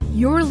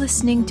You're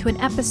listening to an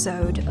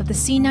episode of the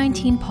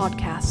C19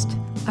 podcast,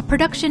 a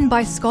production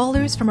by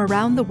scholars from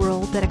around the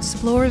world that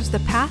explores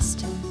the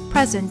past,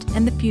 present,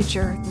 and the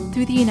future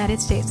through the United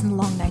States in the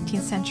long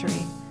 19th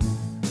century.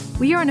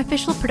 We are an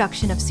official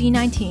production of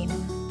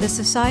C19, the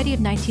Society of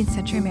 19th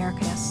Century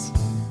Americanists.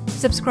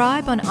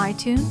 Subscribe on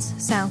iTunes,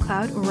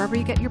 SoundCloud, or wherever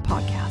you get your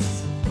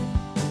podcasts.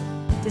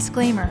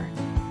 Disclaimer: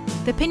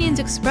 the opinions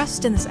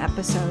expressed in this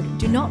episode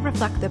do not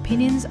reflect the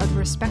opinions of the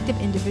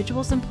respective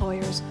individuals'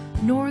 employers,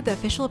 nor the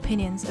official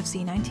opinions of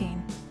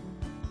C19.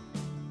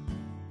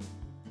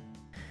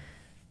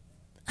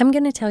 I'm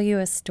going to tell you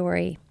a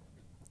story,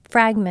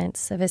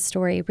 fragments of a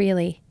story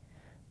really,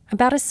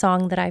 about a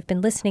song that I've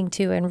been listening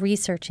to and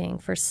researching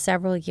for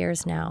several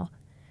years now.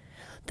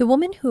 The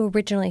woman who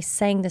originally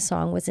sang the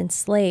song was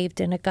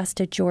enslaved in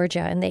Augusta,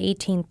 Georgia in the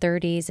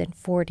 1830s and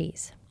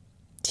 40s.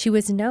 She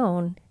was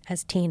known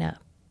as Tina.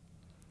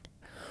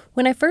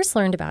 When I first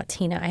learned about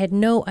Tina, I had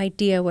no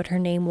idea what her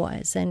name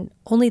was and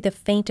only the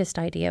faintest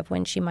idea of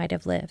when she might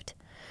have lived.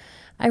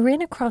 I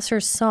ran across her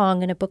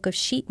song in a book of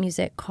sheet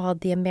music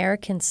called The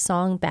American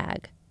Song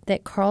Bag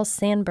that Carl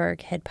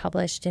Sandburg had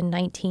published in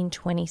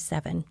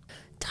 1927.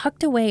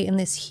 Tucked away in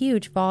this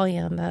huge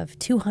volume of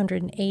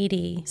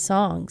 280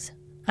 songs,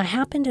 I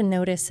happened to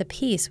notice a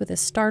piece with a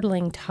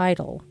startling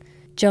title,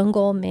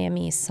 Jungle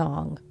Mammy's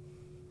Song.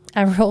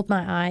 I rolled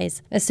my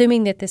eyes,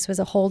 assuming that this was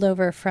a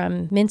holdover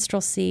from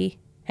minstrelsy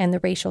and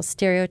the racial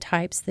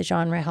stereotypes the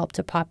genre helped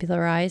to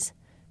popularize.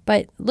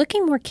 But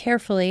looking more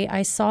carefully,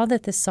 I saw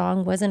that the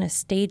song wasn't a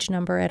stage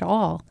number at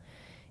all.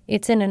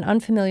 It's in an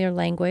unfamiliar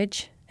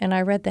language, and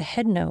I read the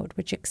headnote,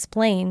 which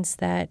explains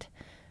that,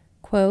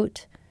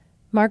 quote,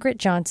 Margaret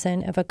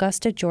Johnson of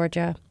Augusta,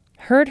 Georgia,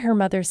 heard her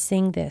mother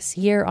sing this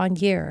year on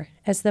year,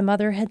 as the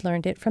mother had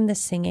learned it from the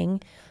singing,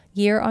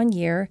 year on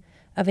year,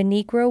 of a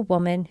Negro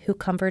woman who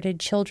comforted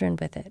children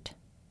with it.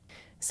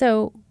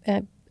 So,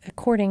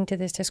 according to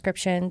this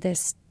description,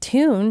 this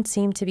tune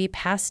seemed to be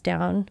passed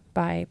down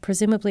by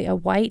presumably a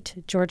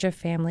white Georgia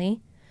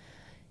family,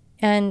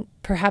 and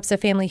perhaps a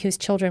family whose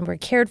children were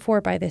cared for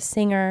by the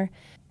singer.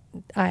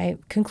 I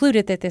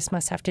concluded that this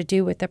must have to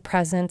do with the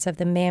presence of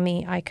the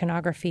mammy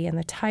iconography in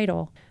the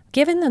title.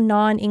 Given the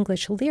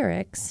non-English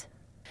lyrics,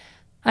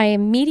 I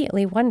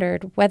immediately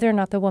wondered whether or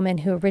not the woman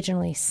who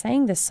originally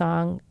sang the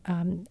song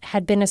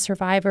had been a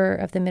survivor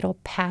of the Middle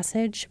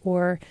Passage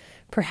or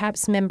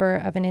perhaps member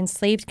of an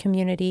enslaved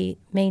community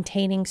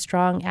maintaining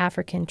strong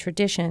African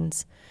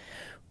traditions.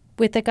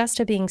 With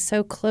Augusta being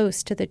so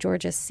close to the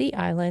Georgia Sea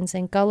Islands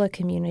and Gullah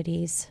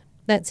communities,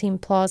 that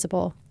seemed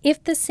plausible.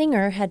 If the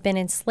singer had been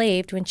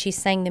enslaved when she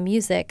sang the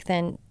music,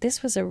 then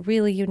this was a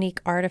really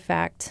unique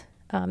artifact,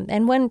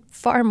 and one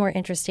far more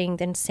interesting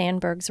than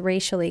Sandburg's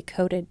racially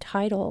coded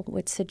title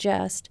would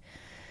suggest.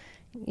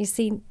 You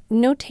see,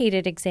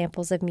 notated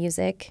examples of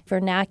music,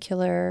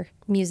 vernacular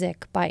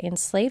music by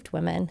enslaved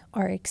women,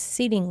 are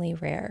exceedingly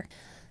rare.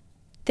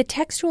 The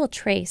textual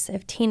trace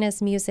of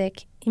Tina's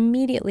music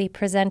immediately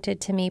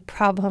presented to me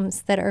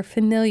problems that are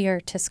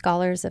familiar to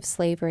scholars of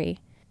slavery.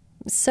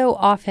 So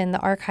often the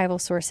archival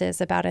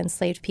sources about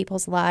enslaved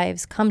people's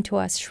lives come to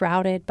us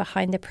shrouded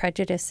behind the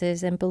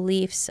prejudices and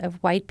beliefs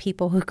of white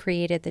people who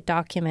created the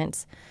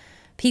documents,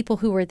 people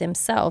who were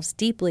themselves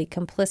deeply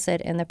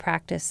complicit in the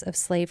practice of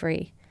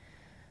slavery.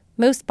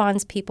 Most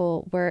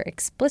bondspeople were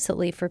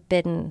explicitly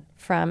forbidden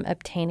from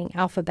obtaining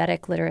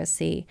alphabetic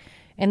literacy,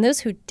 and those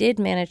who did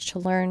manage to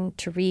learn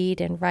to read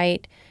and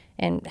write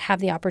and have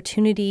the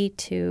opportunity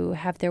to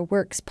have their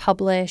works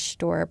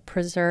published or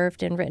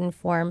preserved in written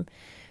form,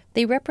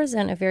 they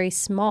represent a very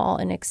small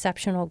and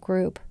exceptional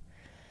group.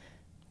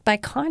 By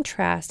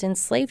contrast,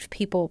 enslaved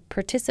people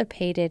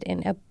participated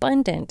in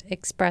abundant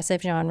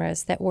expressive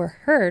genres that were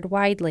heard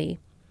widely.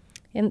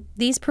 And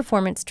these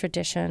performance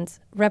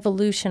traditions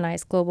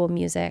revolutionized global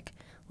music,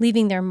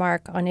 leaving their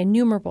mark on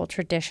innumerable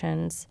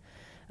traditions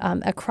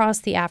across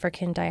the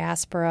African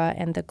diaspora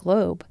and the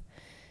globe.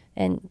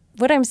 And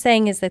what I'm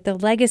saying is that the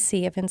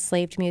legacy of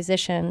enslaved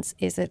musicians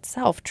is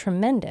itself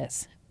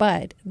tremendous,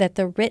 but that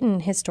the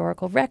written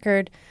historical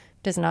record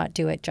does not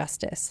do it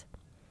justice.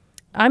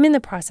 I'm in the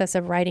process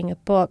of writing a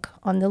book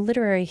on the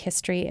literary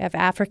history of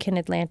African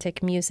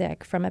Atlantic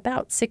music from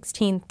about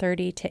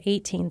 1630 to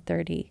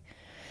 1830.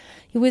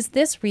 It was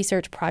this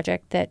research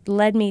project that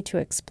led me to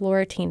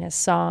explore Tina's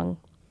song,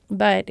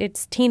 but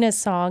it's Tina's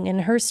song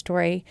and her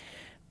story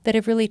that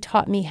have really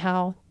taught me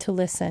how to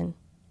listen.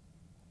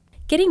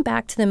 Getting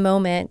back to the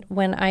moment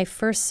when I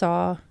first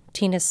saw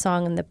Tina's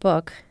song in the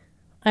book,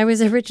 I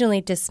was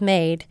originally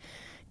dismayed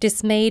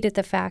at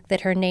the fact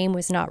that her name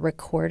was not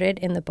recorded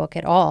in the book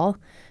at all,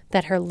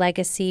 that her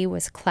legacy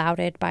was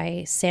clouded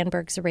by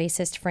Sandburg's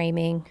racist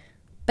framing.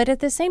 But at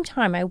the same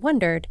time, I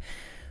wondered,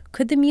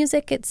 could the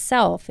music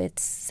itself,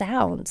 its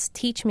sounds,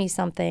 teach me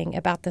something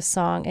about the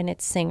song and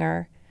its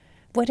singer,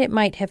 what it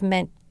might have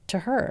meant to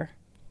her?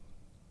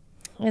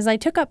 As I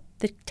took up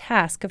the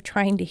task of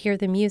trying to hear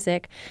the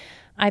music,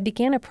 I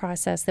began a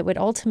process that would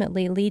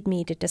ultimately lead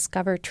me to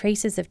discover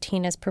traces of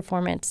Tina's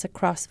performance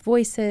across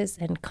voices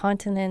and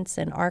continents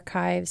and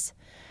archives.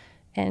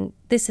 And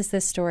this is the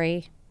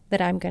story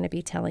that I'm going to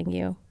be telling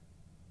you.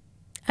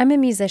 I'm a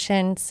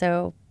musician,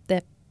 so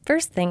the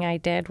first thing I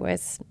did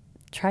was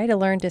try to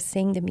learn to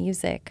sing the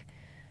music.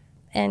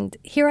 And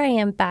here I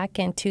am back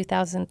in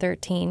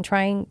 2013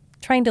 trying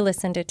to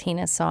listen to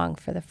Tina's song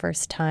for the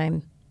first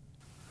time.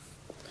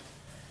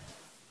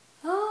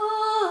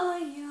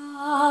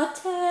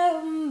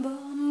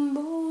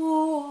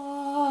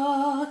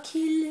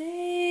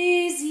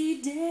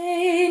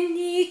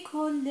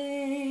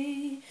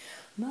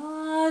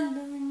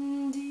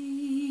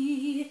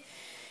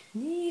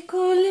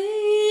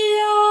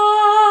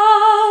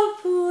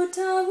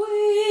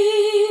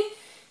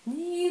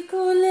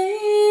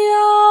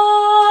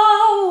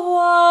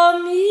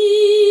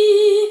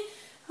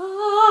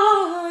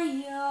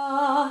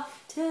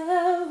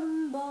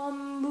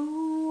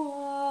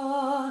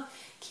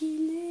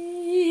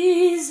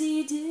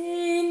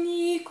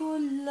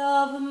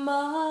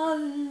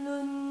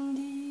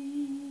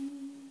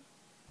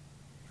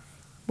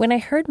 When I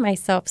heard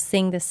myself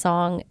sing the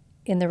song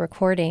in the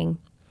recording,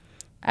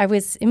 I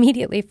was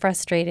immediately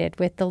frustrated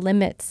with the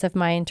limits of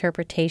my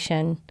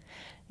interpretation,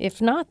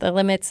 if not the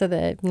limits of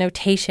the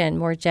notation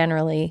more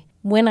generally.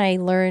 When I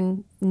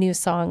learn new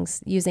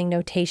songs using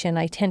notation,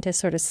 I tend to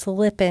sort of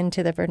slip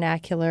into the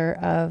vernacular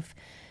of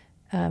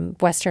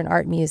Western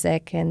art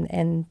music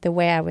and the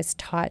way I was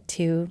taught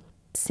to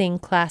sing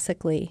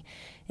classically.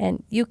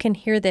 And you can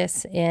hear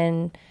this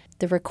in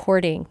the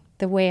recording,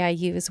 the way I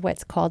use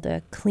what's called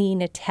a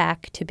clean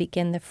attack to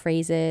begin the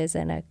phrases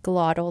and a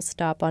glottal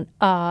stop on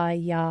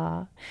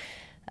ya.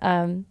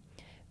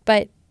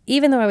 But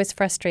even though I was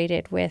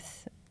frustrated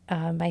with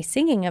my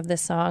singing of the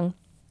song,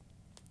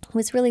 it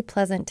was really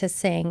pleasant to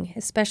sing,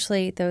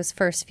 especially those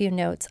first few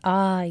notes,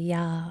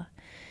 ya,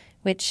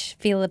 which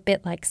feel a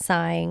bit like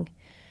sighing.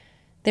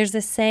 There's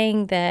a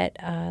saying that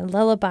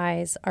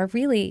lullabies are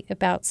really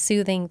about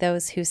soothing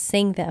those who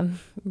sing them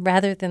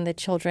rather than the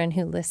children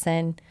who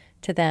listen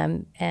to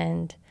them.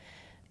 And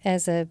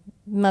as a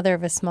mother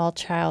of a small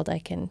child, I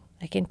can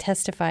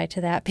testify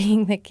to that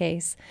being the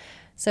case.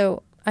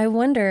 So I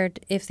wondered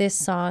if this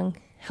song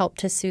helped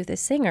to soothe the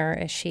singer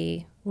as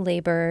she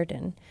labored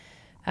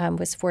and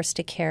was forced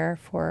to care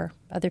for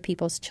other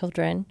people's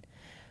children.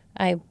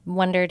 I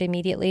wondered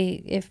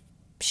immediately if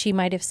she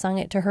might have sung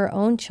it to her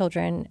own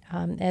children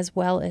as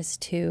well as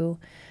to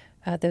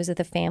those of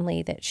the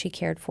family that she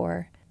cared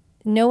for.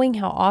 Knowing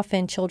how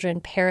often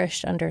children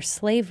perished under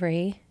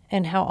slavery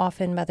and how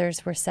often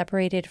mothers were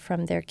separated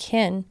from their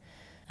kin,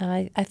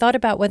 I thought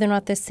about whether or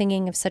not the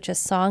singing of such a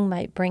song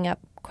might bring up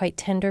quite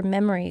tender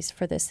memories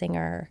for the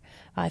singer,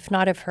 if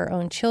not of her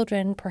own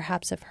children,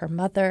 perhaps of her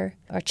mother,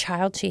 or a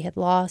child she had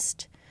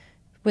lost.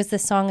 Was the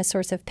song a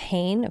source of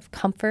pain, of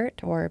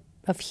comfort, or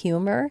of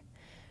humor?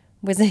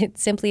 Was it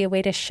simply a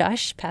way to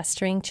shush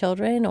pestering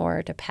children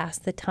or to pass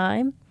the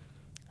time?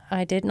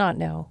 I did not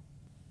know.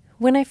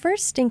 When I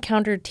first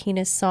encountered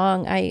Tina's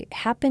song, I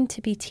happened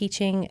to be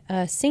teaching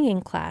a singing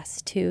class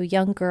to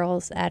young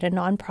girls at a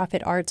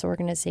nonprofit arts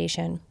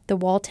organization, the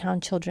Walltown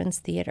Children's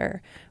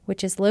Theater,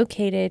 which is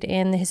located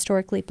in the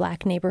historically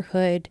Black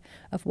neighborhood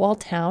of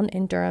Walltown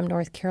in Durham,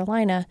 North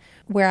Carolina,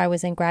 where I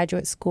was in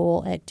graduate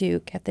school at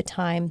Duke at the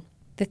time.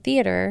 The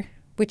theater,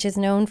 which is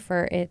known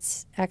for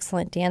its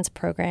excellent dance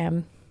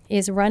program,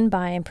 is run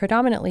by and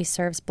predominantly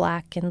serves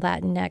Black and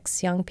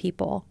Latinx young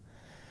people.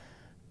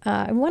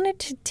 I wanted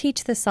to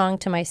teach the song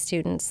to my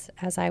students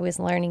as I was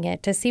learning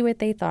it to see what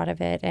they thought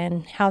of it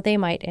and how they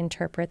might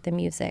interpret the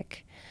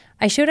music.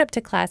 I showed up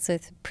to class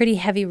with pretty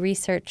heavy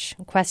research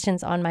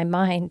questions on my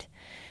mind,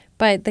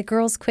 but the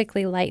girls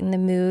quickly lightened the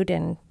mood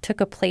and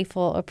took a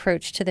playful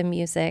approach to the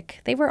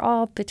music. They were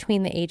all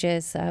between the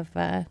ages of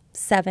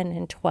 7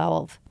 and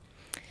 12.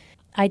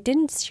 I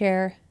didn't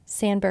share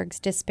Sandberg's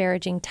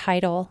disparaging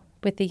title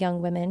with the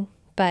young women,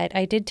 but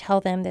I did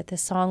tell them that the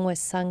song was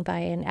sung by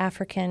an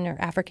African or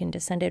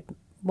African-descended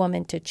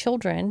woman to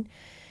children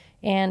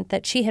and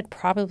that she had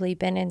probably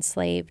been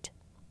enslaved.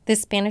 The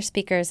Spanish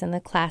speakers in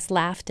the class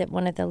laughed at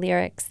one of the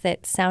lyrics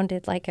that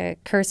sounded like a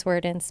curse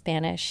word in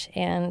Spanish,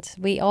 and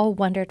we all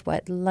wondered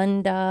what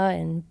lunda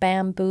and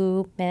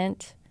bamboo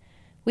meant.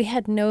 We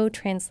had no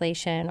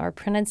translation or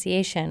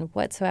pronunciation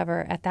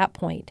whatsoever at that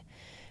point,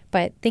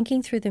 but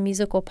thinking through the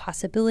musical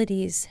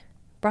possibilities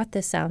brought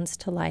the sounds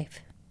to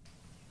life.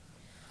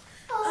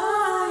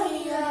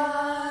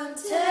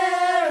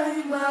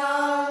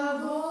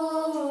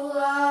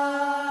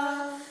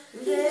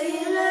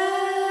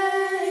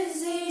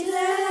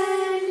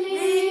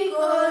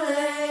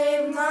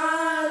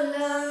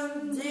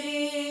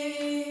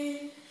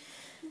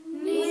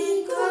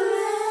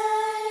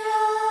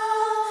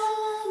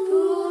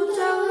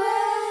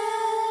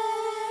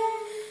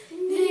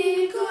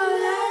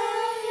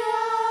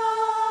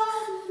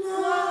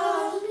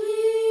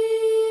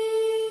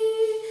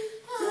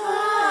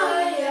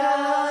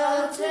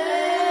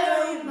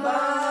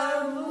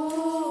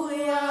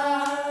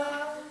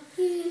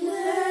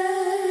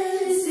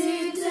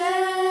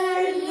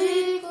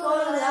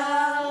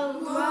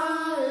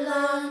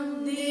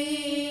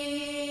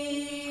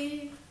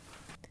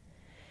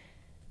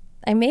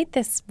 I made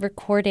this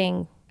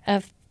recording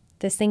of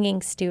the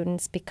singing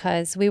students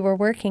because we were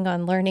working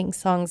on learning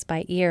songs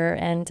by ear,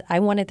 and I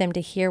wanted them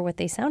to hear what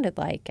they sounded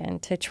like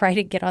and to try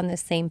to get on the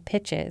same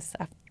pitches.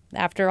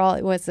 After all,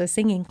 it was a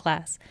singing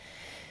class.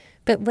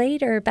 But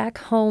later, back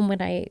home,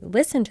 when I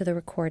listened to the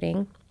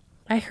recording,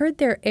 I heard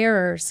their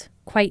errors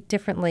quite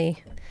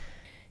differently.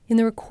 In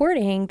the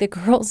recording, the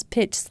girls'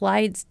 pitch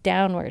slides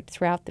downward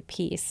throughout the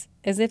piece,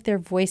 as if their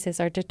voices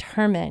are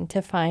determined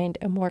to find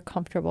a more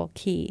comfortable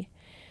key.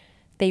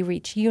 They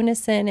reach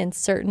unison in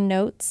certain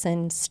notes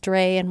and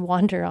stray and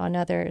wander on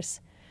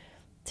others.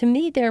 To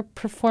me, their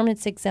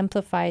performance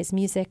exemplifies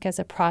music as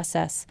a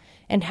process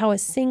and how a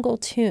single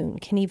tune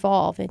can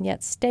evolve and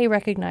yet stay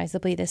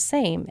recognizably the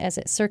same as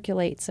it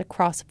circulates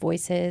across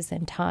voices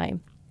and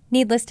time.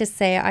 Needless to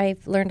say,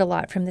 I've learned a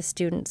lot from the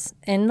students,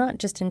 and not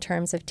just in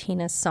terms of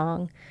Tina's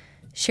song.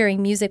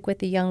 Sharing music with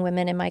the young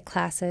women in my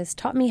classes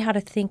taught me how to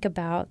think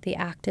about the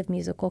act of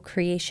musical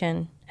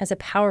creation as a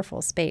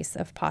powerful space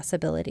of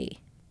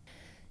possibility.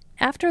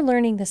 After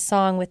learning the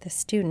song with the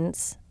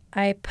students,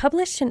 I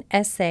published an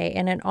essay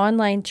in an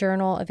online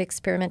journal of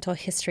experimental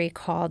history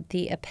called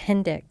The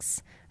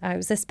Appendix. It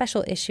was a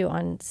special issue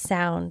on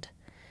sound.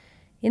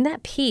 In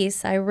that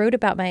piece, I wrote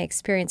about my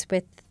experience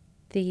with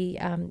the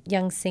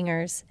young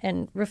singers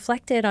and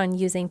reflected on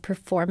using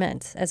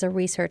performance as a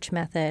research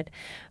method.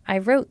 I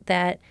wrote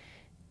that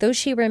though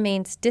she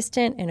remains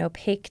distant and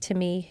opaque to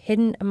me,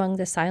 hidden among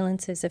the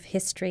silences of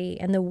history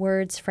and the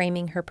words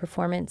framing her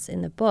performance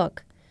in the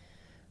book,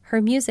 her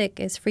music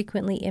is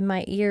frequently in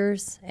my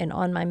ears and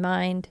on my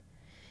mind.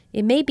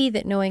 It may be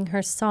that knowing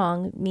her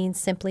song means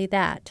simply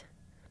that,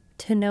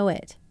 to know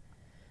it.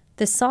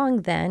 The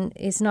song, then,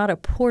 is not a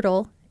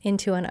portal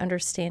into an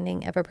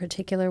understanding of a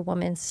particular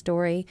woman's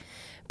story,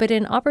 but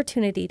an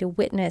opportunity to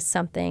witness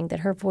something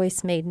that her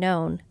voice made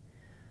known.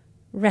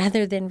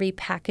 Rather than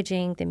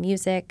repackaging the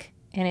music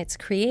and its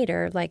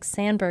creator like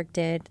Sandberg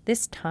did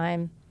this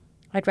time,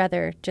 I'd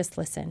rather just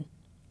listen.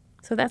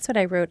 So that's what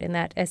I wrote in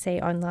that essay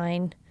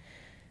online.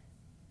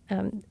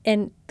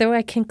 And though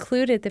I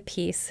concluded the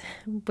piece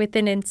with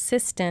an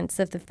insistence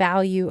of the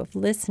value of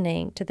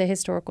listening to the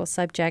historical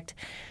subject,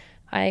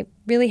 I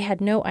really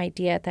had no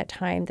idea at that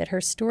time that her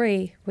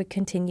story would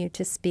continue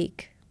to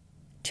speak.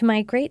 To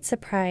my great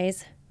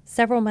surprise,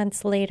 several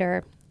months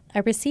later, I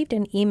received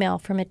an email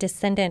from a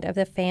descendant of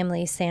the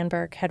family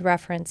Sandberg had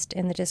referenced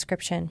in the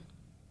description.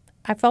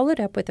 I followed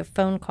up with a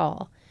phone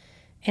call,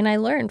 and I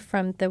learned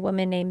from the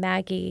woman named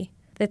Maggie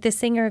that the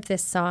singer of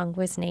this song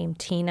was named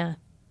Tina,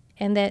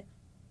 and that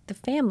the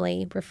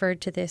family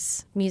referred to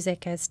this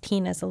music as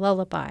Tina's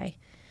lullaby.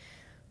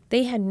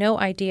 They had no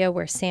idea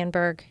where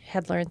Sandberg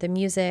had learned the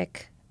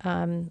music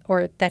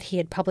or that he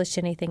had published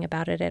anything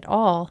about it at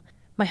all.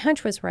 My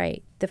hunch was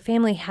right. The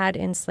family had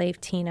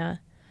enslaved Tina.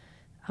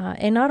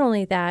 And not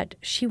only that,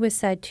 she was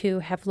said to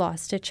have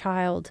lost a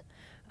child,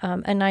 a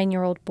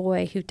 9-year-old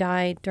boy who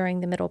died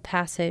during the Middle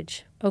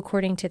Passage,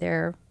 according to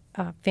their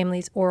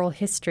family's oral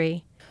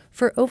history.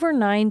 For over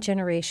 9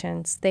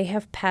 generations, they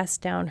have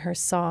passed down her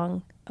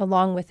song,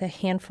 along with a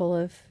handful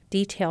of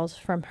details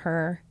from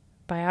her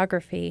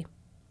biography.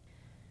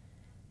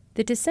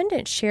 The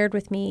descendant shared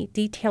with me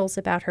details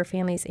about her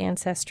family's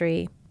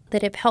ancestry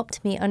that have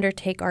helped me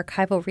undertake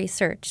archival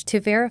research to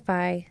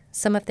verify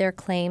some of their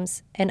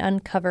claims and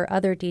uncover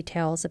other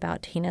details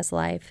about Tina's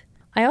life.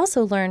 I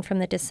also learned from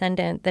the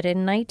descendant that in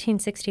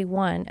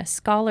 1961, a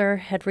scholar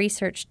had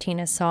researched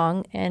Tina's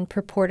song and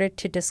purported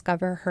to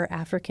discover her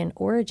African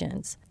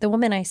origins. The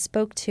woman I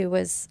spoke to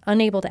was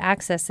unable to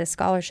access this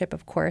scholarship,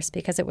 of course,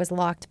 because it was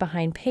locked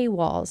behind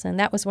paywalls, and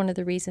that was one of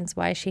the reasons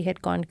why she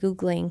had gone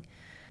Googling,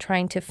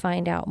 trying to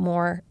find out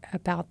more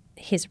about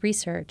his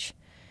research.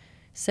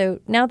 So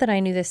now that I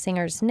knew the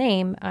singer's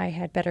name, I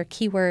had better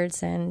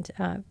keywords and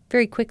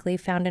very quickly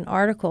found an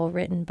article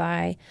written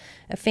by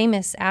a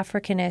famous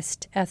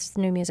Africanist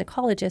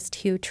ethnomusicologist,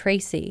 Hugh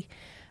Tracy.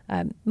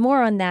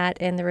 More on that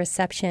and the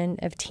reception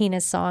of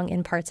Tina's song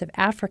in parts of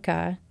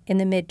Africa in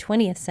the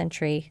mid-20th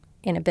century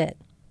in a bit.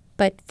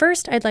 But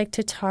first, I'd like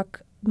to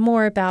talk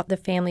more about the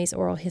family's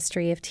oral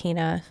history of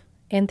Tina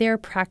and their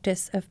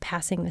practice of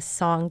passing the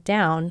song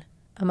down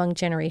among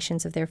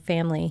generations of their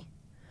family.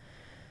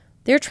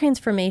 Their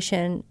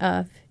transformation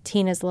of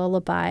Tina's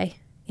lullaby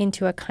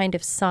into a kind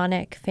of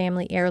sonic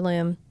family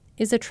heirloom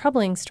is a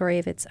troubling story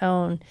of its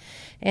own.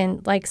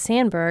 And like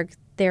Sandberg,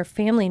 their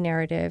family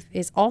narrative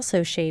is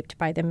also shaped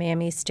by the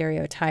mammy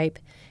stereotype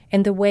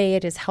and the way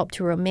it has helped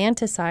to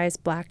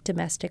romanticize Black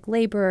domestic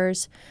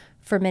laborers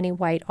for many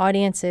white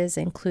audiences,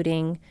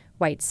 including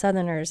white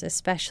Southerners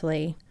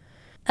especially.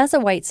 As a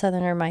white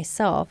Southerner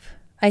myself,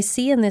 I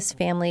see in this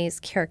family's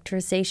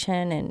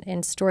characterization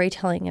and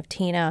storytelling of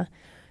Tina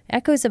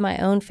echoes of my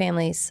own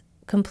family's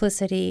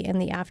complicity in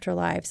the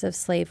afterlives of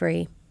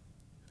slavery.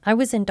 I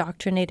was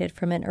indoctrinated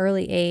from an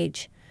early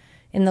age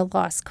in the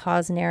lost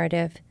cause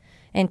narrative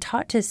and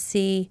taught to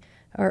see,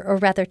 or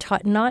rather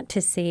taught not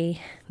to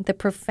see, the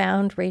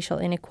profound racial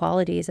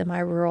inequalities in my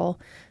rural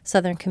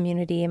Southern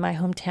community in my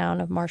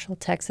hometown of Marshall,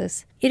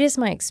 Texas. It is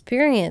my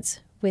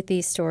experience with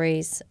these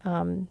stories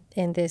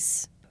in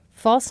this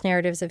false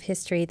narratives of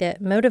history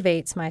that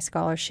motivates my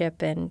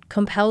scholarship and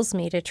compels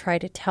me to try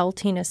to tell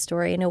Tina's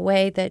story in a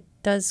way that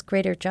does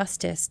greater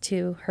justice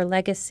to her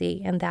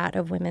legacy and that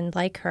of women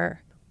like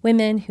her.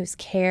 Women whose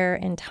care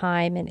and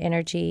time and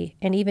energy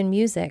and even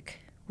music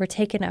were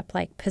taken up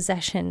like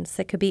possessions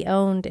that could be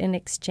owned and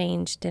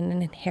exchanged and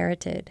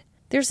inherited.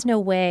 There's no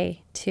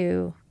way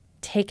to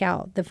take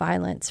out the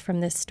violence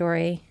from this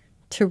story,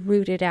 to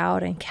root it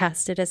out and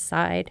cast it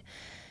aside.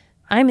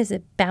 I'm as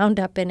bound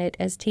up in it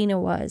as Tina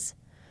was.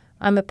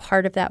 I'm a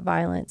part of that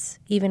violence,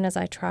 even as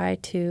I try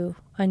to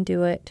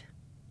undo it,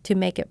 to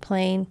make it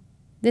plain.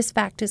 This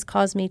fact has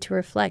caused me to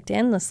reflect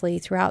endlessly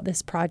throughout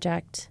this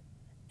project.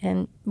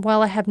 And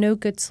while I have no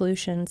good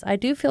solutions, I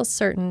do feel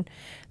certain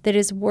that it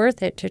is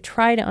worth it to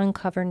try to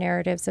uncover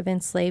narratives of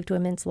enslaved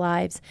women's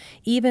lives,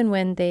 even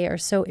when they are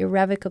so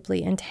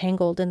irrevocably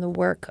entangled in the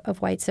work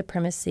of white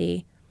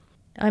supremacy.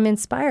 I'm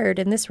inspired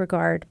in this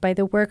regard by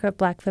the work of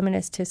Black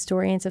feminist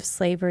historians of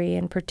slavery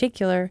in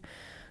particular,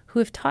 who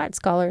have taught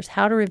scholars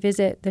how to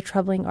revisit the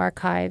troubling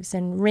archives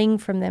and wring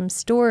from them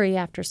story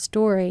after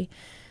story,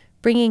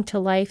 bringing to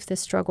life the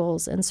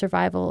struggles and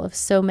survival of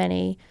so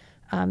many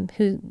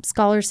who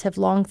scholars have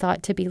long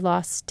thought to be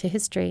lost to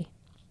history.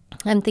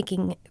 I'm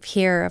thinking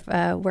here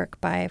of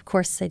work by, of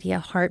course, Saidiya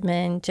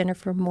Hartman,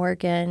 Jennifer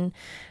Morgan,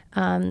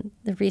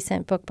 the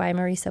recent book by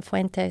Marisa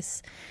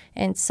Fuentes,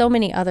 and so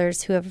many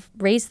others who have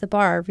raised the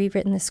bar,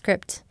 rewritten the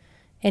script,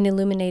 and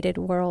illuminated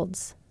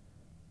worlds.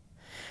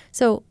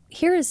 So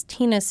here is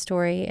Tina's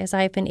story as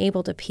I've been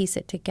able to piece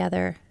it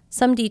together.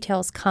 Some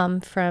details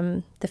come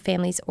from the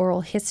family's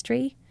oral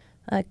history,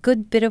 a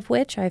good bit of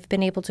which I've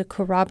been able to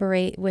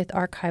corroborate with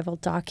archival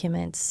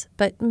documents,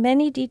 but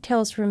many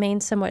details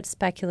remain somewhat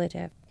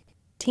speculative.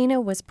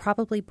 Tina was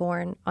probably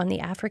born on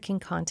the African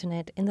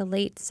continent in the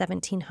late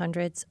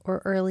 1700s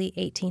or early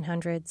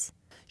 1800s.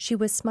 She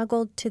was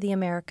smuggled to the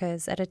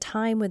Americas at a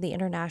time when the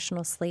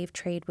international slave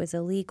trade was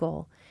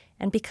illegal,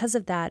 and because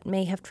of that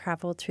may have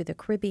traveled through the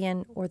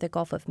Caribbean or the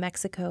Gulf of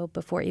Mexico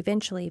before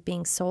eventually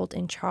being sold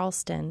in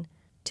Charleston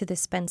to the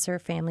Spencer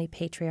family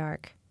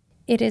patriarch.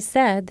 It is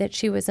said that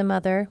she was a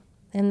mother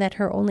and that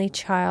her only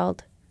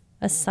child,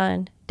 a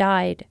son,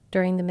 died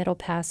during the Middle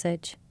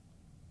Passage.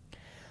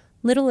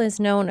 Little is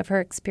known of her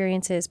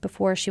experiences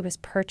before she was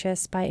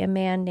purchased by a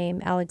man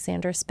named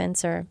Alexander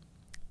Spencer.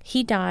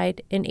 He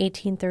died in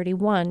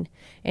 1831,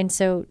 and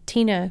so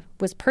Tina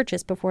was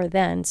purchased before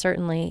then,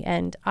 certainly,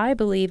 and I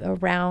believe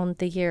around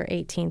the year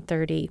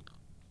 1830.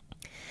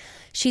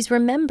 She's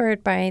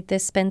remembered by the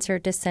Spencer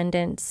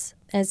descendants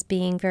as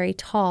being very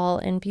tall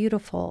and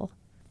beautiful.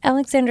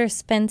 Alexander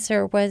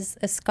Spencer was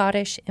a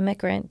Scottish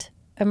immigrant,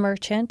 a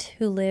merchant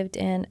who lived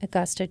in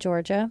Augusta,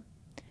 Georgia.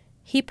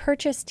 He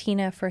purchased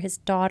Tina for his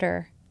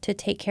daughter to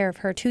take care of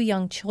her two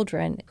young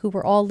children who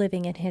were all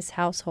living in his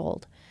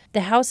household.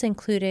 The house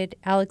included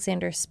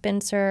Alexander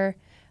Spencer,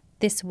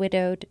 this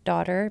widowed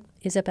daughter,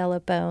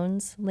 Isabella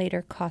Bones,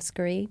 later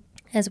Coskery,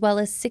 as well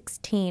as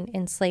 16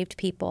 enslaved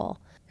people,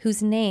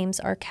 whose names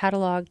are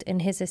cataloged in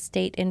his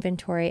estate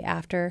inventory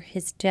after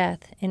his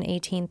death in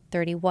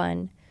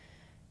 1831.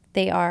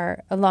 They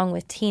are, along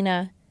with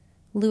Tina,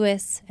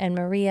 Louis and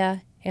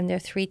Maria and their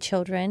 3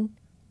 children,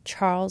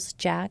 Charles,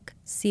 Jack,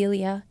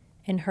 Celia,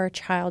 and her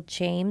child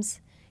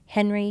James,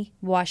 Henry,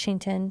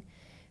 Washington,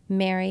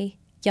 Mary,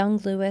 young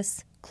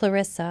Louis,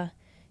 Clarissa,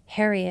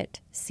 Harriet,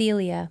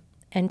 Celia,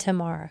 and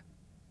Tamara.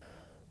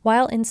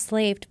 While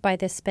enslaved by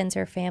the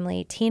Spencer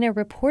family, Tina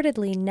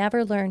reportedly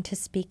never learned to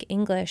speak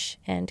English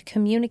and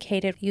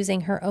communicated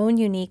using her own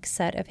unique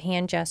set of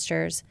hand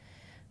gestures,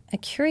 a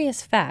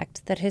curious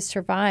fact that has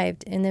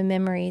survived in the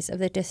memories of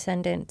the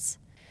descendants.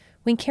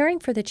 When caring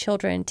for the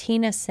children,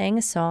 Tina sang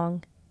a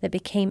song that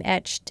became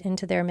etched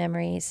into their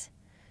memories.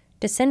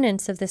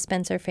 Descendants of the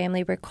Spencer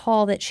family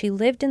recall that she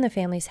lived in the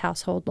family's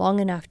household long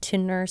enough to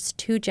nurse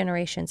 2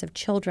 generations of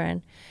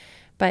children,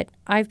 but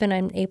I've been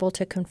unable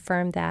to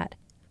confirm that.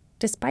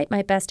 Despite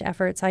my best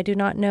efforts, I do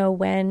not know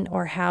when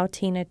or how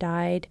Tina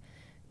died,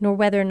 nor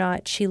whether or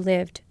not she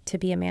lived to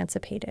be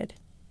emancipated.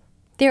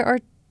 There are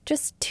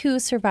just 2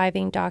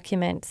 surviving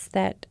documents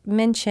that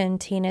mention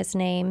Tina's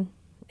name,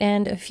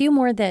 and a few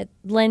more that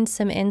lend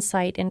some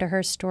insight into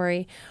her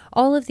story.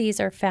 All of these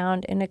are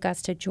found in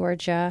Augusta,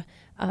 Georgia,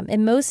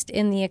 and most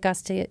in the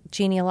Augusta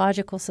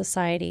Genealogical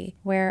Society,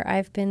 where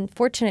I've been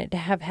fortunate to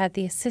have had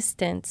the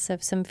assistance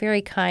of some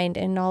very kind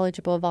and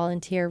knowledgeable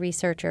volunteer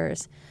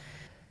researchers.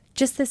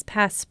 Just this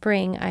past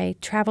spring, I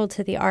traveled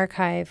to the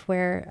archive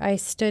where I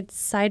stood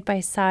side by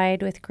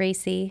side with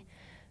Gracie,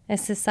 a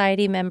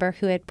society member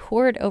who had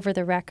pored over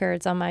the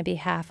records on my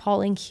behalf,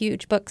 hauling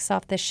huge books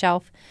off the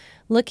shelf,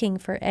 looking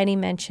for any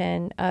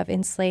mention of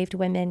enslaved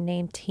women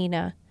named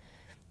Tina.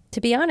 To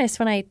be honest,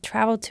 when I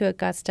traveled to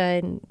Augusta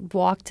and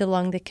walked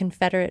along the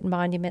Confederate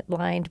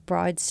monument-lined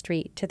Broad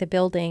Street to the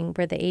building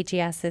where the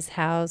AGS is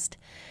housed,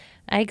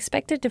 I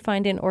expected to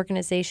find an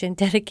organization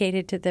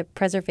dedicated to the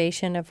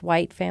preservation of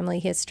white family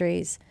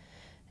histories,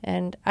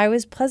 and I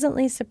was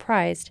pleasantly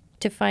surprised.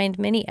 to find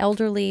many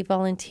elderly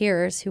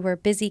volunteers who were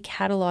busy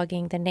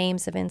cataloging the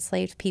names of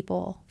enslaved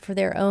people for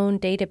their own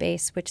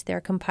database, which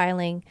they're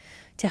compiling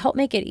to help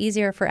make it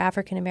easier for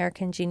African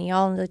American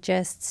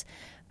genealogists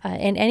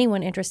and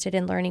anyone interested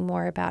in learning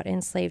more about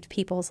enslaved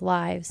people's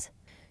lives.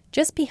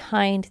 Just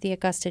behind the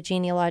Augusta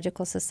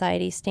Genealogical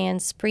Society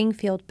stands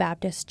Springfield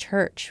Baptist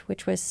Church,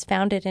 which was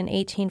founded in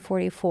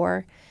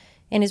 1844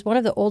 and is one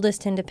of the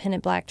oldest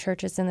independent Black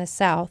churches in the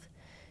South.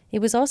 It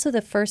was also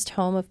the first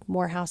home of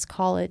Morehouse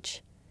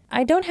College.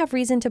 I don't have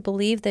reason to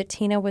believe that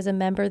Tina was a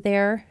member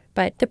there,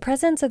 but the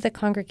presence of the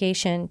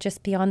congregation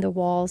just beyond the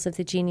walls of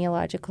the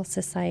Genealogical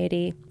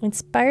Society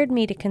inspired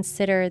me to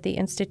consider the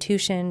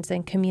institutions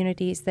and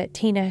communities that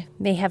Tina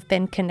may have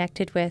been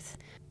connected with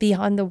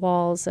beyond the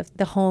walls of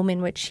the home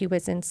in which she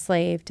was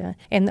enslaved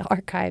and the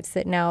archives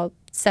that now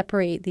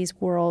separate these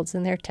worlds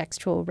and their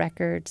textual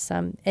records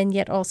and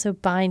yet also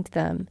bind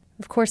them.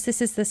 Of course,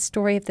 this is the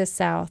story of the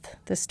South,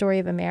 the story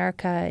of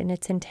America and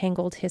its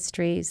entangled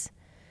histories.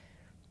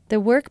 The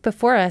work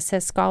before us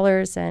as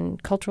scholars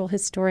and cultural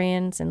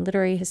historians and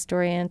literary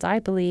historians, I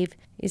believe,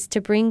 is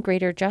to bring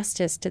greater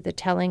justice to the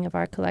telling of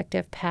our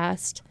collective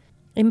past,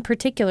 in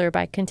particular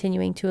by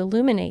continuing to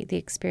illuminate the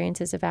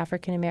experiences of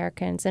African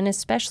Americans, and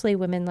especially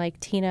women like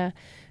Tina,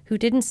 who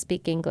didn't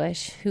speak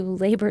English, who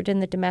labored in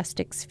the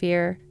domestic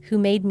sphere, who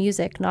made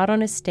music not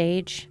on a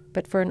stage,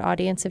 but for an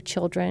audience of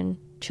children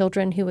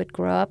who would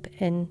grow up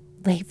and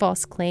lay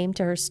false claim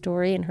to her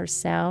story and her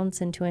sounds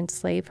and to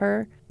enslave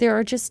her. There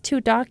are just 2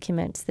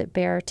 documents that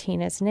bear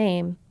Tina's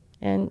name,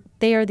 and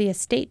they are the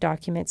estate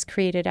documents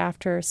created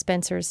after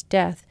Spencer's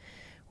death,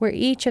 where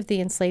each of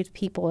the enslaved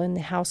people in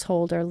the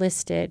household are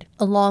listed,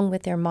 along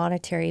with their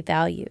monetary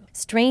value.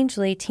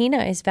 Strangely,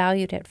 Tina is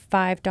valued at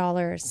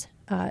 $5,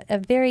 a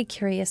very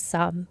curious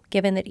sum,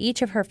 given that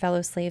each of her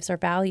fellow slaves are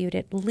valued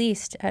at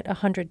least at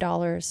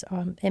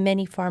 $100, and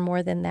many far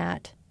more than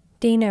that.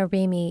 Dana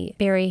Ramey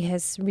Berry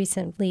has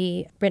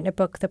recently written a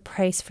book, The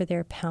Price for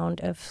Their Pound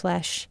of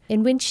Flesh,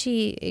 in which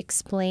she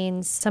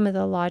explains some of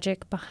the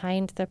logic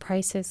behind the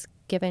prices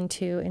given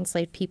to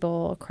enslaved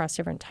people across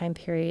different time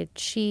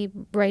periods. She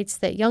writes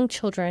that young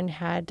children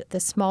had the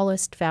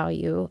smallest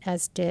value,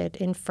 as did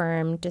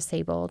infirm,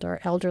 disabled, or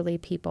elderly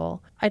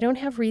people. I don't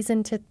have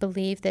reason to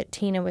believe that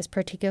Tina was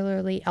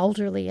particularly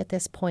elderly at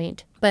this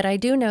point, but I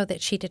do know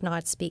that she did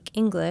not speak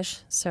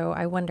English, so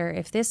I wonder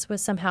if this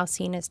was somehow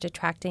seen as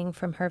detracting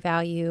from her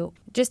value.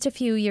 Just a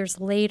few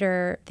years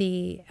later,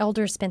 the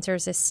elder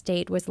Spencer's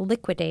estate was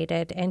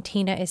liquidated, and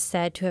Tina is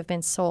said to have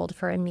been sold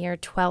for a mere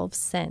 12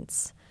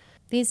 cents.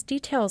 These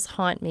details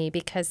haunt me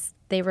because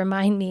they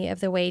remind me of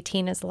the way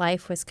Tina's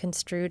life was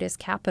construed as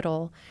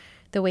capital,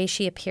 the way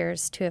she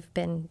appears to have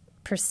been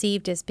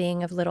perceived as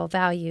being of little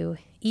value,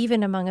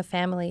 even among a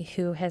family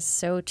who has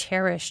so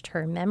cherished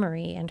her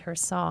memory and her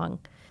song.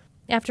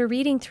 After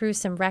reading through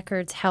some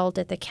records held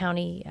at the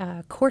county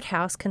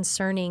courthouse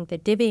concerning the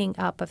divvying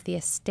up of the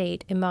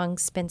estate among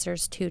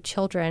Spencer's 2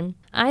 children,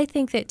 I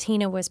think that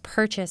Tina was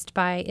purchased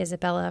by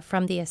Isabella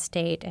from the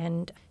estate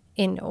and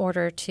in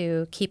order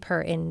to keep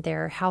her in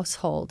their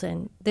household,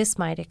 and this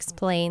might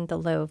explain the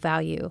low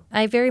value.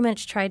 I very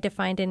much tried to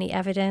find any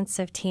evidence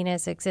of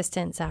Tina's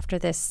existence after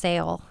this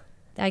sale.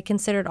 I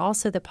considered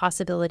also the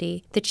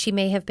possibility that she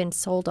may have been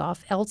sold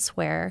off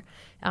elsewhere,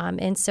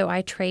 and so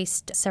I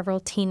traced several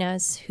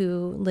Tinas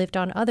who lived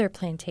on other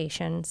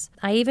plantations.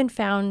 I even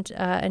found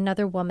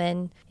another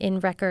woman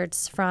in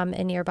records from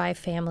a nearby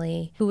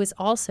family who was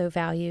also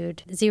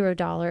valued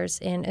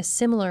 $0 in a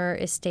similar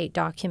estate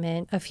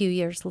document a few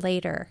years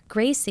later.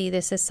 Gracie,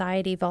 the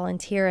society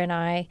volunteer, and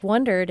I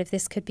wondered if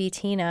this could be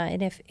Tina,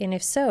 and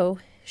if so,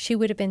 she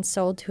would have been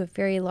sold to a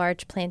very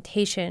large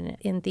plantation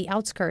in the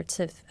outskirts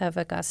of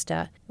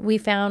Augusta. We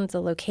found the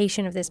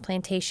location of this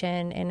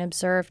plantation and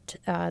observed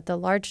the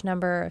large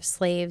number of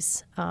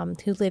slaves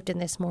who lived in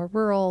this more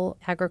rural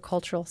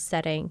agricultural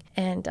setting.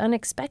 And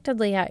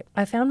unexpectedly,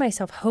 I found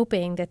myself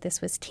hoping that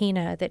this was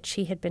Tina, that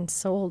she had been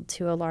sold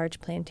to a large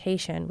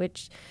plantation,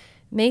 which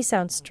may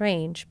sound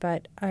strange,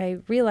 but I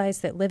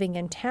realized that living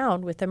in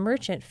town with a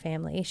merchant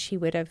family, she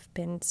would have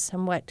been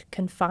somewhat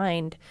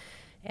confined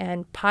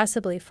and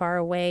possibly far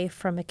away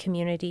from a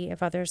community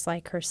of others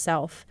like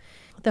herself.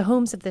 The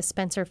homes of the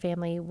Spencer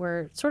family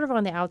were sort of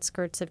on the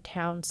outskirts of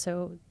town,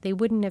 so they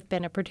wouldn't have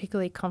been a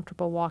particularly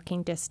comfortable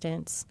walking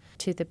distance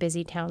to the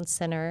busy town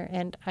center.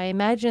 And I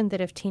imagine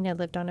that if Tina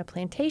lived on a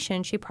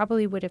plantation, she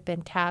probably would have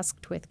been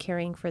tasked with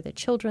caring for the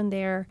children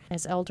there,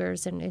 as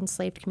elders in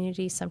enslaved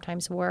communities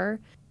sometimes were.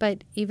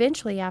 But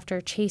eventually, after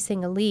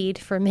chasing a lead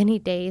for many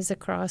days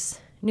across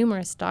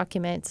numerous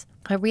documents,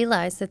 I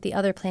realized that the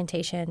other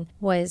plantation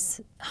was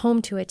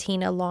home to a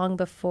Tina long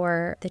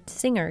before the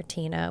singer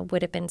Tina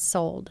would have been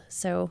sold.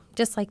 So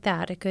just like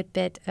that, a good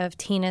bit of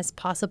Tina's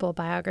possible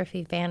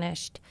biography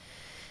vanished.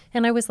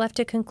 And I was left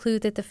to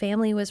conclude that the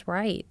family was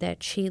right,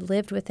 that she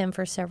lived with them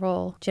for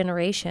several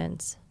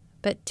generations.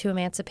 But to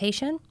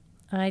emancipation?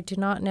 I do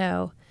not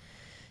know.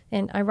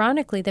 And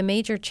ironically, the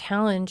major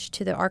challenge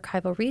to the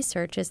archival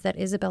research is that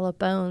Isabella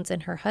Bones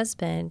and her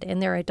husband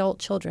and their adult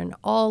children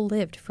all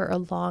lived for a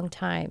long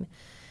time.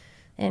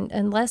 And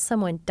unless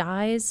someone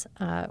dies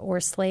or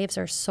slaves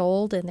are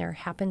sold and there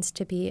happens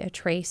to be a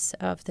trace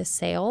of the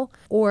sale,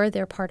 or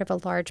they're part of a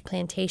large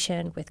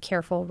plantation with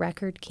careful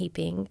record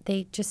keeping,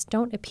 they just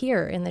don't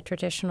appear in the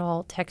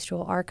traditional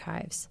textual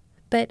archives.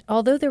 But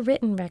although the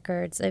written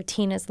records of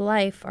Tina's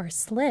life are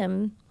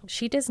slim,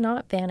 she does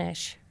not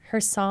vanish. Her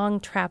song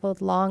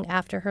traveled long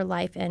after her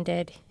life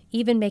ended,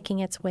 even making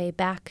its way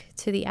back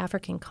to the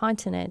African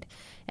continent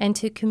and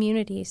to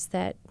communities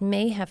that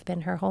may have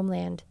been her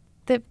homeland.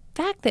 The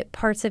fact that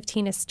parts of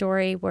Tina's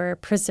story were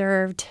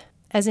preserved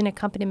as an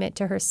accompaniment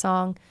to her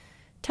song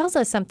tells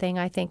us something,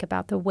 I think,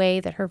 about the way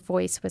that her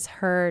voice was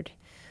heard,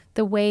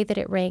 the way that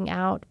it rang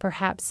out,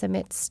 perhaps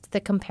amidst the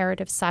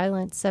comparative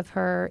silence of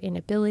her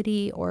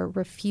inability or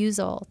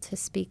refusal to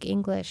speak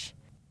English.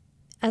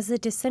 As the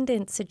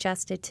descendant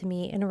suggested to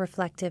me in a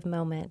reflective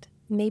moment,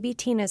 maybe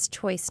Tina's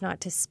choice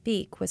not to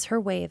speak was her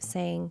way of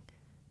saying,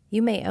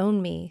 "You may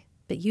own me,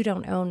 but you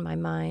don't own my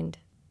mind."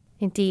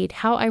 Indeed,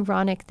 how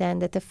ironic then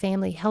that the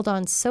family held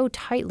on so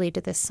tightly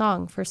to this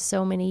song for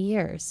so many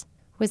years.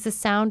 Was the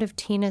sound of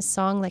Tina's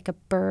song like a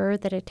burr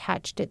that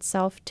attached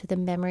itself to the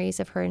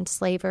memories of her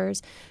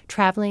enslavers,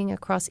 traveling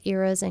across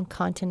eras and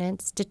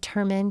continents,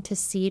 determined to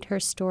seed her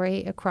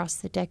story across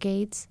the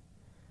decades?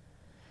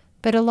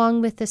 But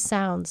along with the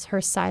sounds,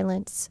 her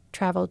silence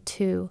traveled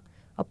too,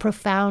 a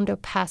profound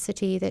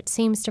opacity that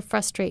seems to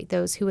frustrate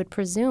those who would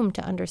presume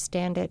to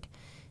understand it,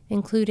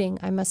 including,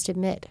 I must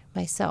admit,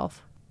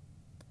 myself.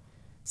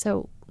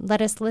 So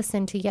let us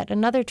listen to yet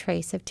another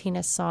trace of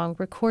Tina's song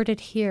recorded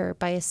here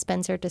by a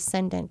Spencer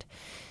descendant.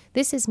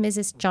 This is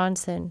Mrs.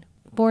 Johnson,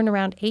 born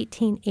around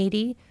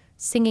 1880,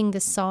 singing the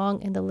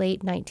song in the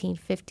late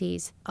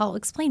 1950s. I'll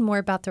explain more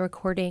about the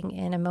recording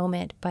in a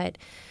moment, but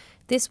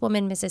this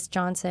woman, Mrs.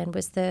 Johnson,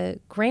 was the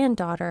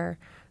granddaughter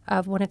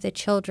of one of the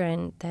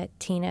children that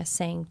Tina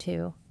sang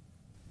to.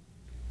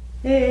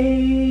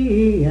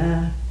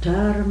 Eya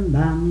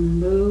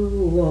tarmbambu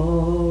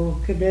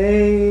walk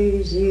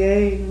daisy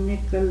a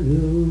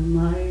Nikaloo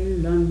my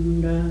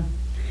landa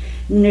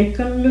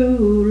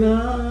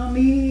Nikaloola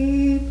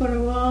mi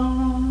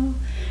parwa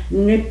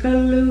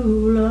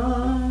Nikaloola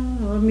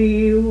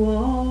mi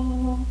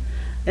wa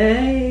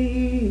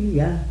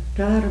Eya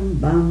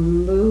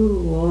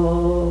tarmbambu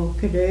walk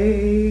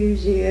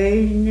daisy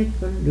a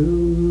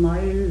Nikaloo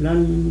my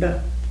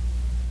landa.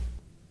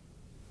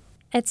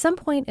 At some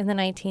point in the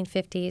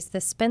 1950s,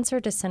 the Spencer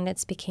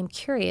descendants became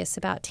curious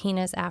about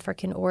Tina's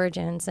African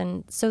origins,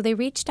 and so they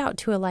reached out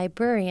to a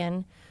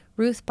librarian,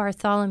 Ruth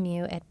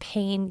Bartholomew, at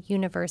Payne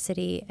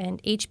University and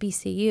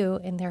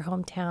HBCU in their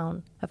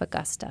hometown of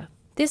Augusta.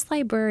 This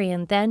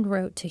librarian then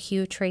wrote to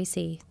Hugh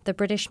Tracy, the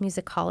British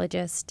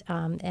musicologist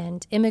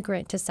and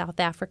immigrant to South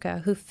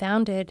Africa who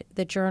founded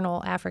the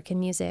journal African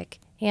Music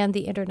and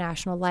the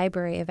International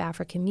Library of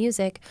African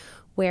Music,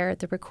 where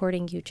the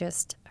recording you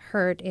just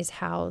heard is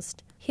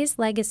housed. His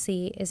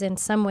legacy is in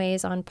some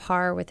ways on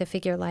par with a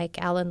figure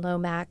like Alan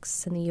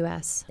Lomax in the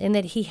U.S., in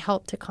that he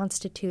helped to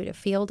constitute a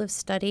field of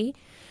study,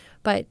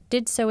 but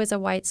did so as a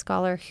white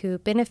scholar who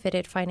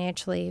benefited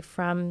financially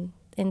from,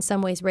 in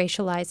some ways,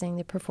 racializing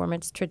the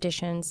performance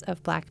traditions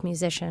of Black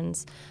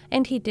musicians,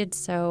 and he did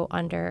so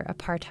under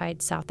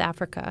apartheid South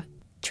Africa.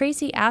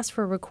 Tracy asked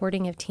for a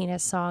recording of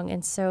Tina's song,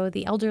 and so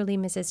the elderly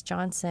Mrs.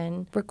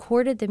 Johnson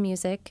recorded the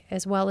music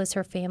as well as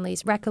her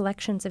family's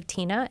recollections of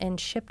Tina and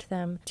shipped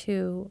them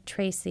to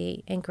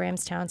Tracy in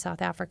Grahamstown,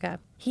 South Africa.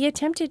 He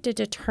attempted to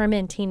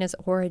determine Tina's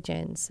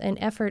origins, an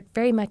effort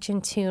very much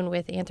in tune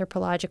with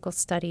anthropological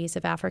studies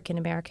of African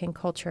American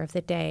culture of the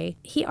day.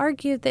 He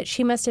argued that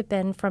she must have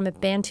been from a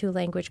Bantu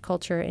language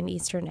culture in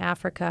Eastern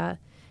Africa,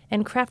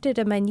 and crafted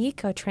a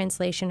Manyika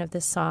translation of the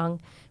song,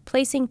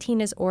 placing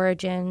Tina's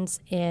origins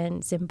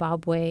in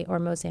Zimbabwe or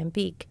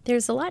Mozambique.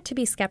 There's a lot to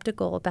be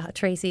skeptical about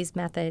Tracy's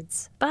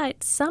methods,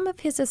 but some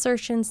of his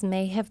assertions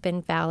may have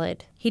been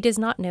valid. He does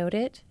not note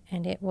it,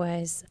 and it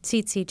was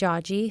Tsitsi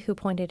Jaji who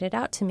pointed it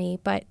out to me,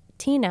 but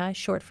Tina,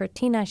 short for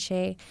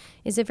Tinashe,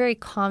 is a very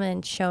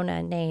common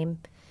Shona name.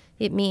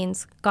 It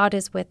means God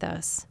is with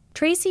us.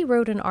 Tracy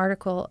wrote an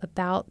article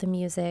about the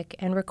music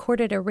and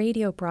recorded a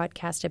radio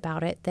broadcast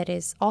about it that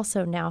is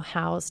also now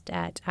housed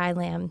at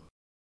ILAM.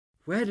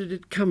 Where did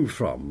it come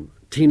from,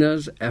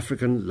 Tina's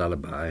African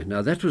lullaby?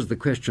 Now, that was the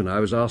question I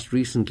was asked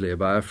recently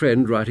by a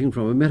friend writing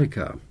from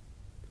America.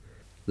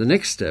 The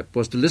next step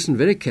was to listen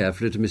very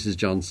carefully to Mrs.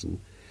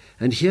 Johnson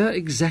and hear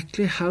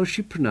exactly how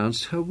she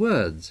pronounced her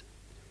words.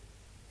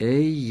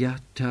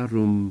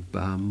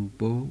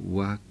 Eyatarumbambo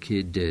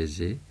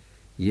wakideze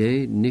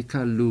ye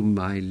Nikaloo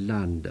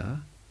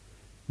mailanda,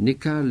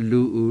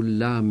 Nikaloo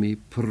lami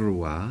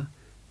prwa,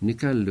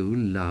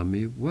 Nikaloo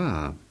lami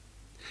wa.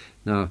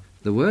 Now,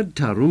 the word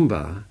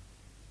tarumba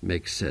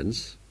makes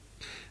sense,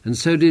 and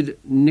so did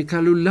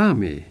Nikaloo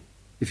lami,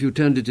 if you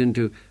turned it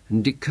into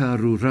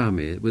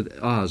Ndikarurami with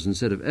R's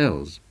instead of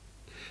L's.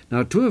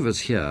 Now, two of us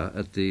here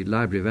at the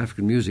Library of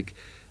African Music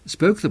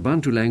spoke the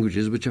Bantu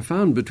languages which are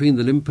found between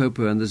the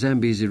Limpopo and the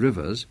Zambezi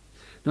rivers.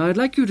 Now, I'd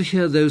like you to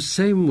hear those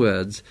same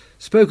words,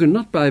 spoken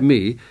not by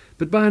me,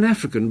 but by an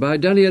African, by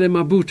Daniele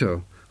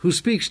Mabuto, who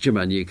speaks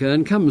Chimanyika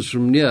and comes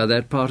from near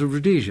that part of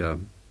Rhodesia.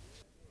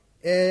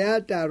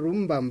 Eya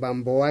tarumba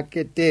mbambo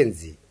wake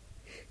tenzi.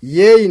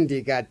 Yei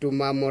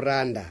ndikatuma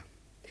muranda.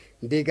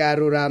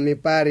 Ndikarurami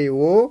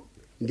pariwo,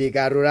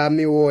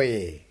 ndikarurami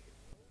woye.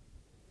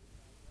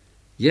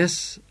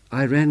 Yes,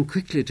 I ran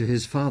quickly to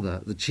his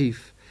father, the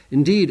chief.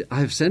 Indeed,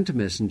 I have sent a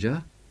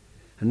messenger.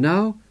 And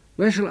now,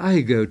 where shall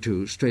I go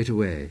to straight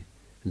away?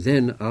 And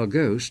then I'll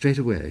go straight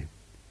away.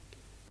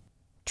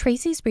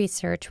 Tracy's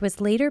research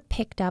was later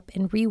picked up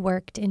and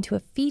reworked into a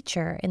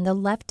feature in the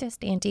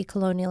leftist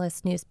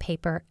anti-colonialist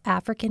newspaper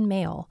African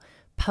Mail,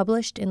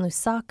 published in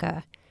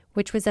Lusaka,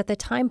 which was at the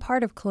time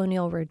part of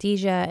colonial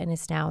Rhodesia and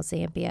is now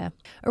Zambia.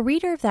 A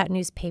reader of that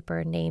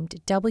newspaper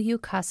named W.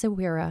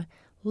 Kasawira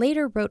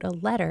later wrote a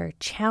letter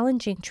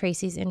challenging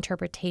Tracy's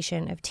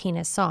interpretation of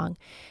Tina's song,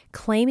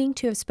 claiming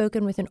to have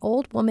spoken with an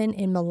old woman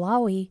in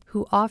Malawi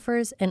who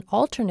offers an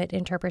alternate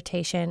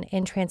interpretation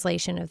and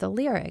translation of the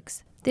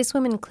lyrics. This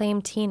woman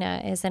claimed Tina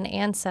as an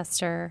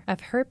ancestor of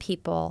her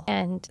people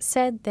and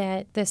said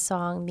that this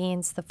song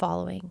means the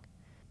following: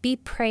 "Be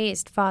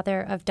praised,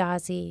 father of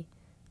Dazi.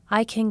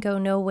 I can go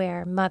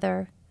nowhere,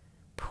 mother.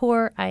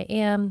 Poor I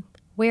am,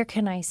 where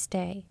can I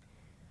stay?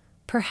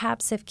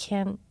 Perhaps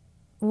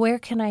where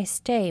can I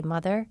stay,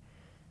 mother?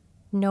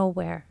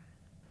 Nowhere."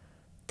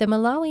 The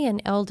Malawian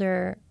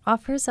elder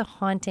offers a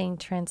haunting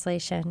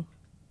translation,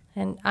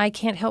 and I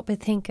can't help but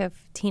think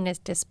of Tina's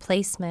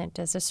displacement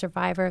as a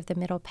survivor of the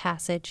Middle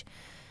Passage,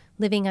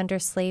 living under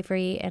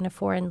slavery in a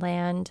foreign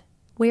land.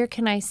 Where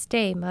can I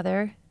stay,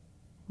 mother?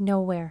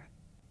 Nowhere.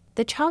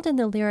 The child in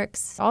the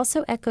lyrics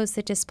also echoes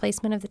the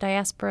displacement of the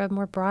diaspora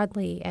more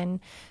broadly and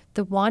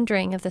the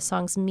wandering of the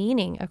song's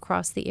meaning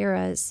across the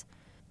eras.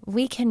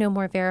 We can no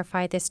more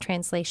verify this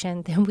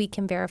translation than we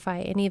can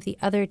verify any of the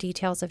other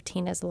details of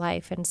Tina's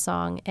life and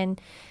song, and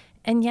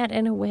yet,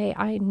 in a way,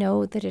 I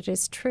know that it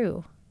is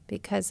true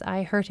because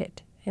I heard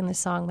it in the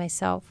song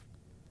myself.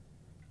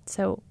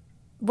 So,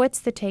 what's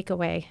the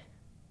takeaway?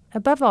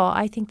 Above all,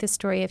 I think the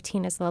story of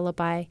Tina's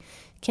Lullaby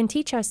can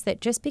teach us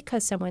that just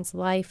because someone's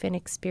life and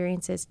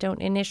experiences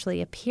don't initially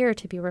appear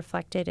to be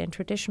reflected in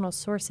traditional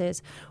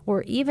sources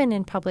or even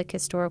in public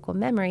historical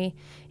memory,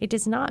 it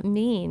does not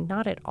mean,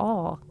 not at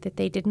all, that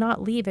they did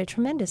not leave a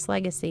tremendous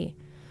legacy.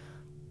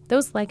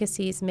 Those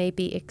legacies may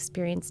be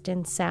experienced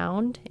in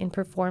sound, in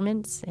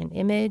performance, in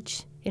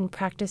image, in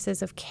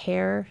practices of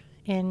care,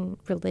 in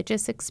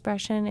religious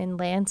expression, in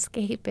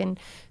landscape, in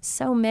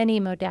so many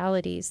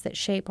modalities that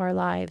shape our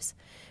lives,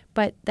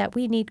 but that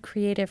we need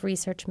creative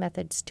research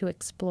methods to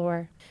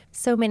explore.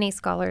 So many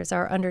scholars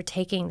are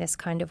undertaking this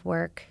kind of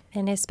work,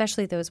 and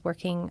especially those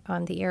working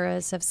on the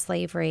eras of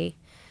slavery.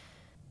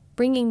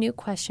 Bringing new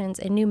questions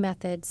and new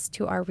methods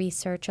to our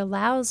research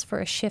allows for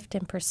a shift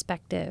in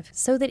perspective,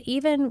 so that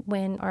even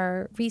when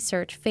our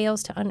research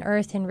fails to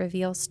unearth and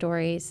reveal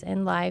stories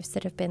and lives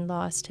that have been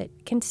lost,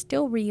 it can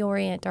still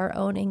reorient our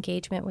own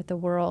engagement with the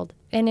world.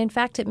 And in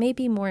fact, it may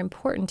be more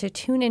important to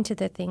tune into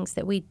the things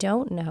that we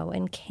don't know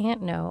and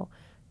can't know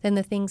than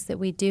the things that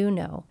we do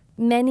know.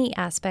 Many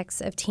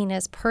aspects of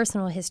Tina's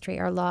personal history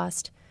are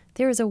lost.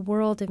 There is a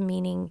world of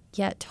meaning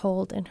yet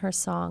told in her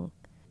song.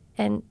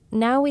 And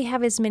now we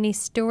have as many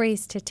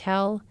stories to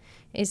tell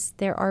as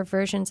there are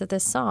versions of the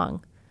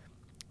song.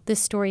 The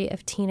story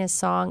of Tina's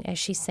song as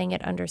she sang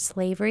it under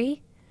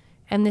slavery,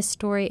 and the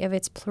story of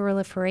its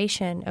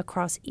proliferation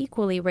across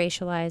equally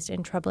racialized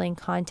and troubling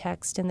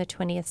contexts in the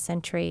 20th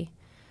century,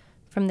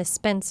 from the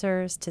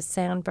Spencers to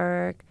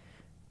Sandburg,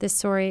 the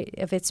story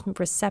of its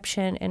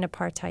reception in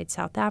apartheid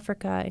South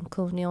Africa and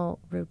colonial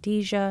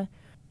Rhodesia,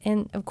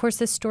 and of course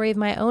the story of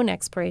my own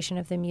exploration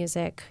of the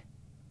music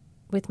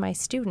with my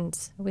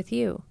students, with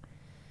you.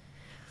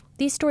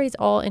 These stories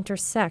all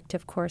intersect,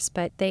 of course,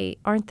 but they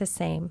aren't the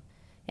same,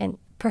 and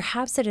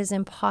perhaps it is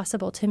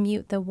impossible to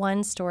mute the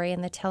one story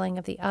in the telling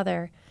of the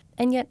other,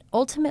 and yet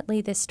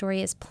ultimately this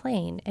story is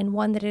plain and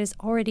one that has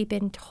already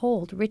been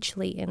told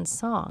richly in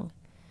song.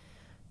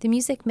 The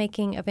music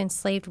making of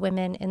enslaved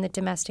women in the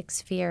domestic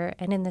sphere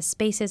and in the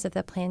spaces of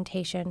the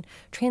plantation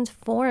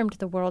transformed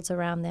the worlds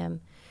around them.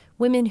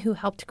 Women who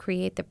helped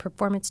create the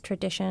performance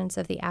traditions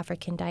of the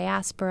African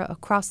diaspora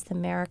across the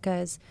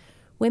Americas,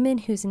 women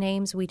whose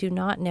names we do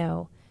not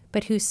know,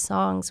 but whose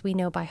songs we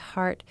know by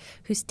heart,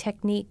 whose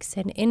techniques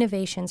and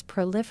innovations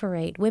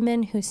proliferate,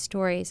 women whose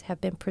stories have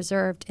been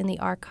preserved in the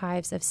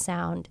archives of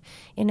sound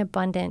in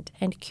abundant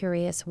and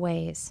curious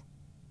ways.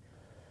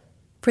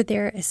 For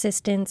their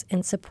assistance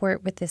and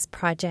support with this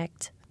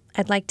project,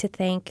 I'd like to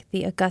thank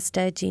the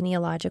Augusta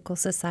Genealogical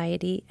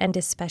Society and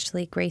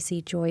especially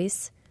Gracie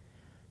Joyce,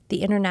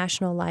 the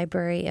International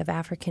Library of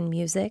African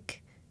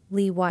Music,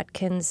 Lee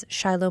Watkins,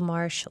 Shiloh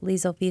Marsh,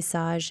 Liesl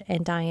Visage,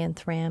 and Diane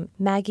Thram,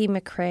 Maggie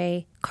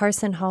McCrae,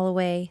 Carson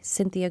Holloway,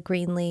 Cynthia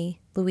Greenlee,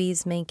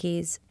 Louise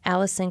Menkes,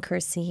 Allison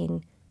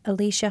Kursine,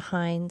 Alicia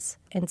Hines,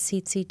 and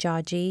Tsitsi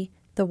Jaji,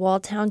 the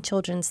Walltown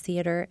Children's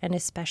Theater, and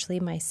especially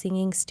my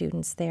singing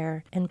students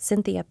there, and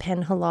Cynthia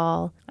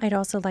Penhalal. I'd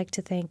also like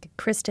to thank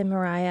Kristen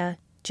Mariah,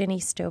 Jenny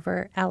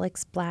Stover,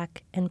 Alex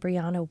Black, and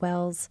Brianna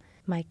Wells,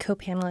 my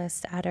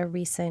co-panelist at a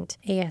recent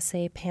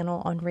ASA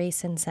panel on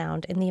race and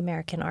sound in the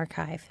American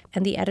Archive,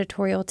 and the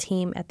editorial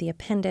team at the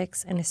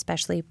Appendix, and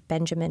especially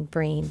Benjamin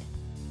Breen.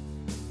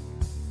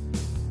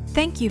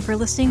 Thank you for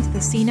listening to the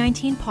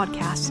C19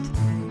 podcast.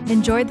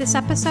 Enjoyed this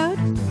episode?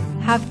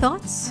 Have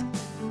thoughts?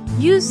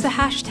 Use the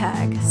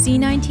hashtag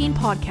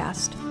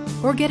C19podcast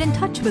or get in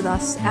touch with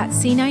us at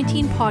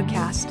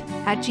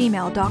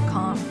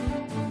c19podcast@gmail.com.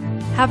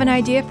 Have an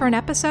idea for an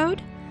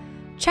episode?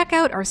 Check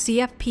out our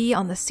CFP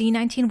on the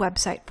C19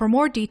 website for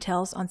more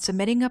details on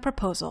submitting a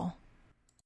proposal.